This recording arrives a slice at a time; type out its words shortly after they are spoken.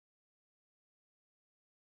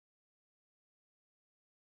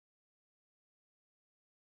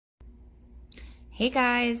Hey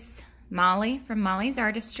guys, Molly from Molly's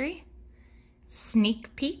Artistry.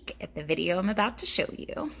 Sneak peek at the video I'm about to show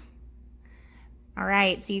you. All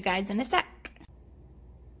right, see you guys in a sec.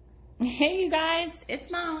 Hey you guys,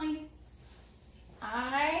 it's Molly.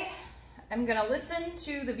 I am gonna listen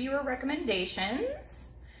to the viewer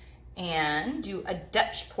recommendations and do a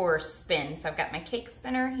Dutch pour spin. So I've got my cake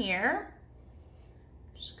spinner here.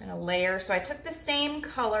 Just gonna layer. So I took the same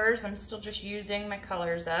colors. I'm still just using my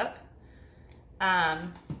colors up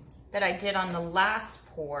that I did on the last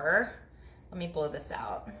pour. Let me blow this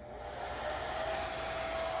out.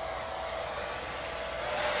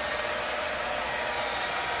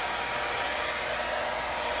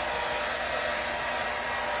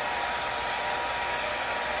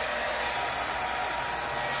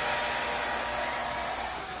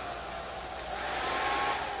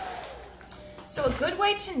 So a good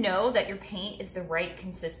way to know that your paint is the right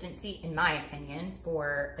consistency, in my opinion,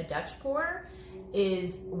 for a Dutch pour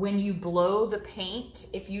is when you blow the paint.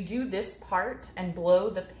 If you do this part and blow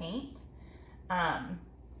the paint,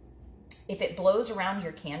 if it blows around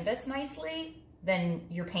your canvas nicely, then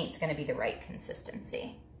your paint's gonna be the right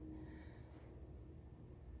consistency.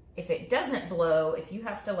 If it doesn't blow, if you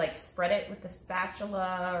have to like spread it with a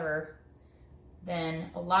spatula, or then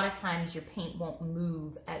a lot of times your paint won't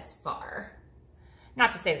move as far.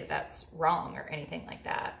 Not to say that that's wrong or anything like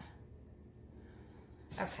that.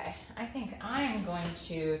 Okay, I think I'm going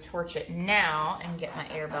to torch it now and get my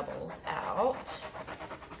air bubbles out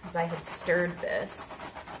because I had stirred this.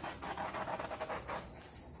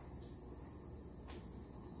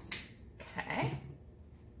 Okay.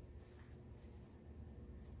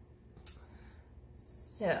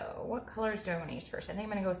 So what colors do I want to use first? I think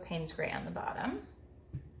I'm going to go with Payne's Gray on the bottom.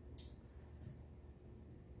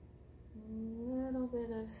 A little bit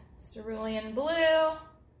of cerulean blue,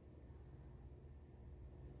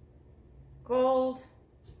 gold,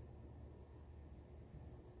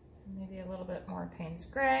 maybe a little bit more Payne's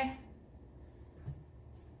Gray,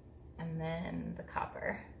 and then the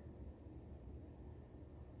copper.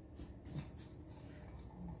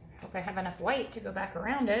 Hope I have enough white to go back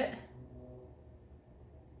around it.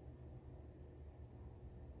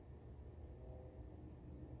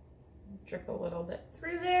 Drip a little bit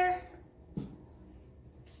through there.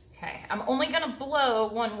 Okay, I'm only gonna blow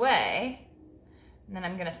one way, and then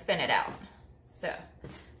I'm gonna spin it out. So,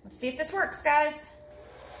 let's see if this works, guys.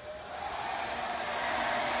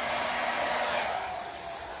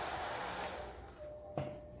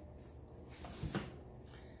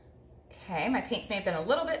 Okay, my paints may have been a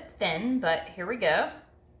little bit thin, but here we go.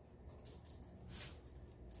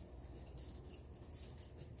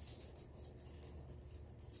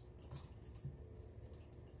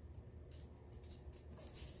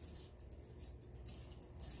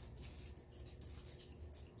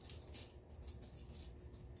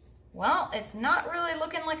 Well, it's not really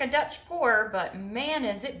looking like a Dutch pour, but man,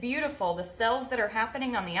 is it beautiful. The cells that are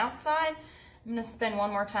happening on the outside. I'm gonna spin one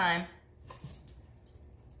more time.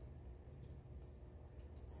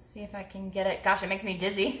 See if I can get it. Gosh, it makes me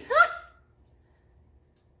dizzy.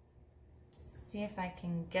 See if I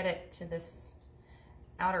can get it to this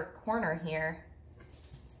outer corner here.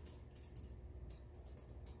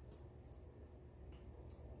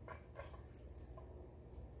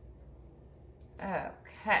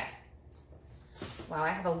 Okay. Wow, I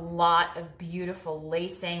have a lot of beautiful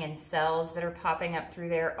lacing and cells that are popping up through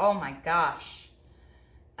there. Oh my gosh.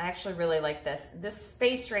 I actually really like this. This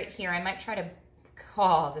space right here, I might try to,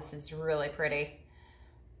 oh, this is really pretty.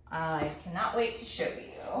 I cannot wait to show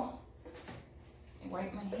you.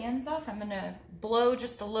 Wipe my hands off. I'm gonna blow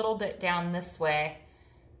just a little bit down this way.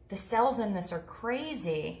 The cells in this are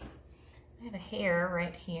crazy. I have a hair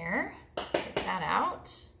right here. Take that out.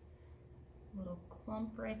 Little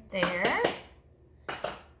clump right there.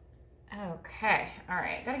 Okay, all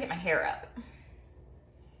right, gotta get my hair up.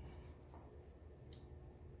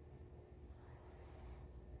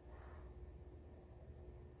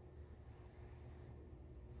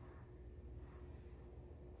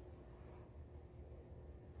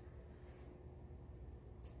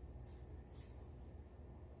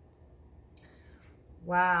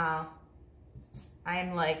 Wow,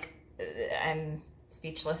 I'm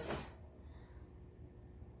speechless.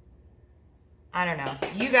 I don't know.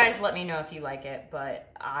 You guys let me know if you like it, but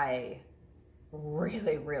I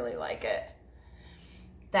really, really like it.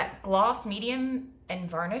 That gloss medium and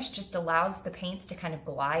varnish just allows the paints to kind of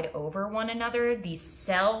glide over one another. These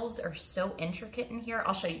cells are so intricate in here.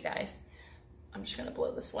 I'll show you guys. I'm just gonna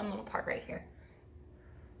blow this one little part right here.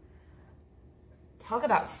 Talk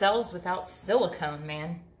about cells without silicone,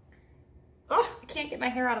 man. Oh, I can't get my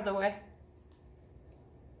hair out of the way.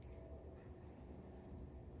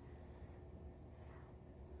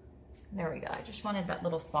 There we go. I just wanted that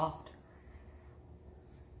little soft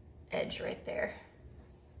edge right there.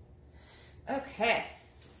 Okay.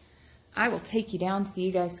 I will take you down so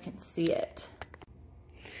you guys can see it.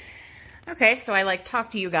 Okay, so I like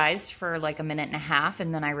talked to you guys for like a minute and a half,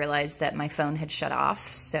 and then I realized that my phone had shut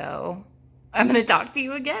off, so I'm gonna talk to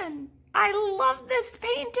you again. I love this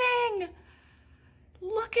painting.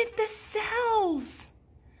 Look at the cells.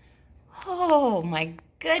 Oh my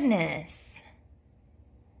goodness.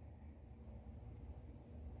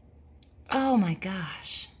 Oh my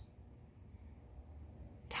gosh.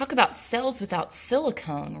 Talk about cells without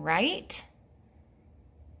silicone, right?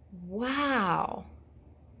 Wow.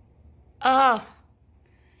 Oh,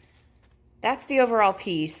 that's the overall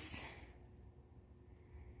piece.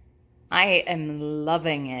 I am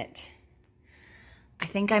loving it. I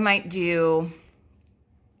think I might do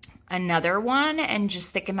another one and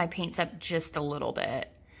just thicken my paints up just a little bit.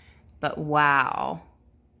 But wow.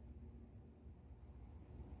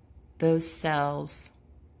 Those cells.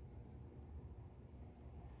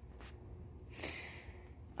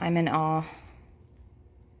 I'm in awe.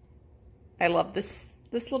 I love this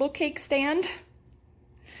little cake stand.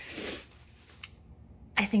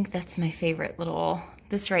 I think that's my favorite little,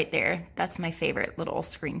 this right there, that's my favorite little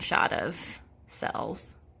screenshot of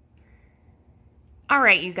cells. All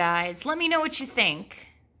right, you guys, let me know what you think.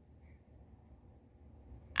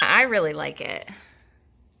 I really like it.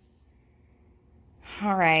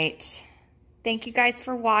 All right. Thank you guys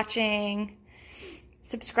for watching.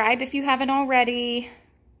 Subscribe if you haven't already.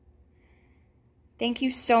 Thank you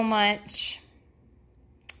so much.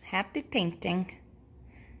 Happy painting.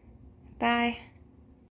 Bye.